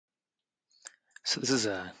So this is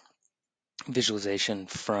a visualization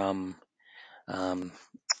from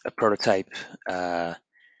a prototype that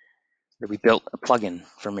we built a plugin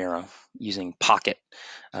for Miro using Pocket,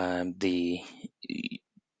 the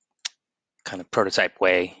kind of prototype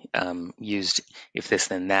way, used if this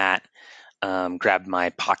then that, grabbed my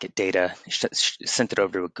Pocket data, sent it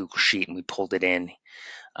over to a Google Sheet, and we pulled it in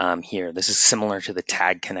here. This is similar to the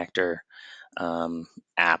tag connector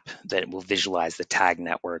app that will visualize the tag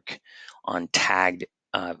network on tagged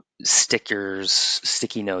stickers,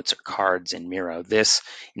 sticky notes, or cards in Miro. This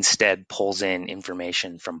instead pulls in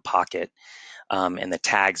information from Pocket, and the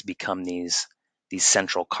tags become these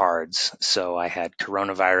central cards. So I had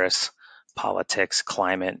coronavirus, politics,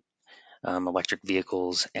 climate, electric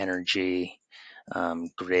vehicles, energy,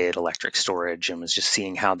 grid, electric storage, and was just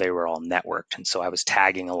seeing how they were all networked. And so I was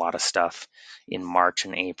tagging a lot of stuff in March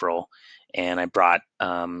and April, and I brought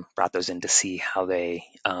those in to see how they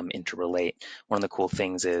interrelate. One of the cool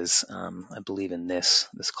things is I believe in this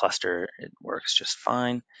cluster it works just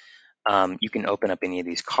fine. You can open up any of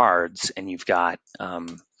these cards, and you've got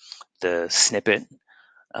the snippet,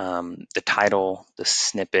 the title, the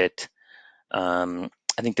snippet. I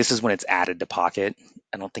think this is when it's added to Pocket.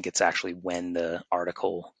 I don't think it's actually when the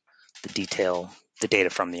article, the data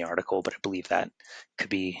from the article, but I believe that could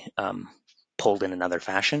be pulled in another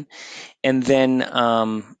fashion. And then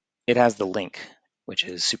it has the link, which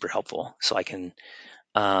is super helpful. So I can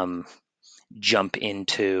jump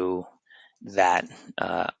into that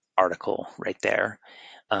article right there,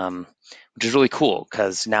 which is really cool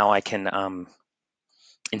because now I can,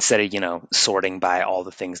 instead of sorting by all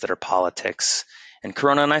the things that are politics and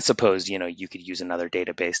corona, and I suppose you could use another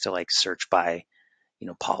database to like search by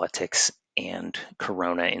politics and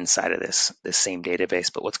corona inside of this same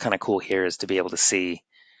database. But what's kind of cool here is to be able to see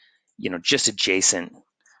just adjacent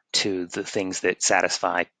to the things that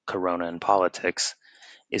satisfy corona and politics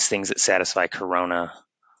is things that satisfy corona,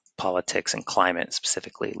 politics, and climate,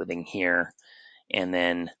 specifically living here, and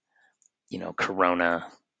then corona,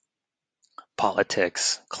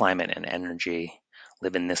 politics, climate, and energy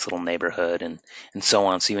live in this little neighborhood, and so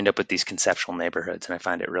on. So you end up with these conceptual neighborhoods, and I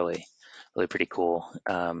find it really pretty cool.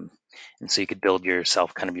 And so you could build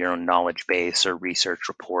yourself kind of your own knowledge base or research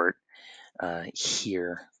report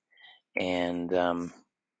here, and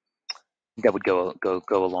that would go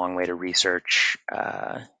a long way to research.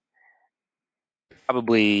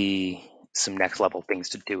 Probably some next level things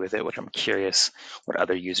to do with it, which I'm curious what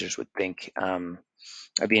other users would think.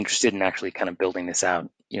 I'd be interested in actually kind of building this out,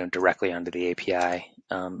 directly onto the API.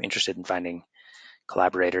 Interested in finding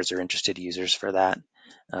collaborators or interested users for that.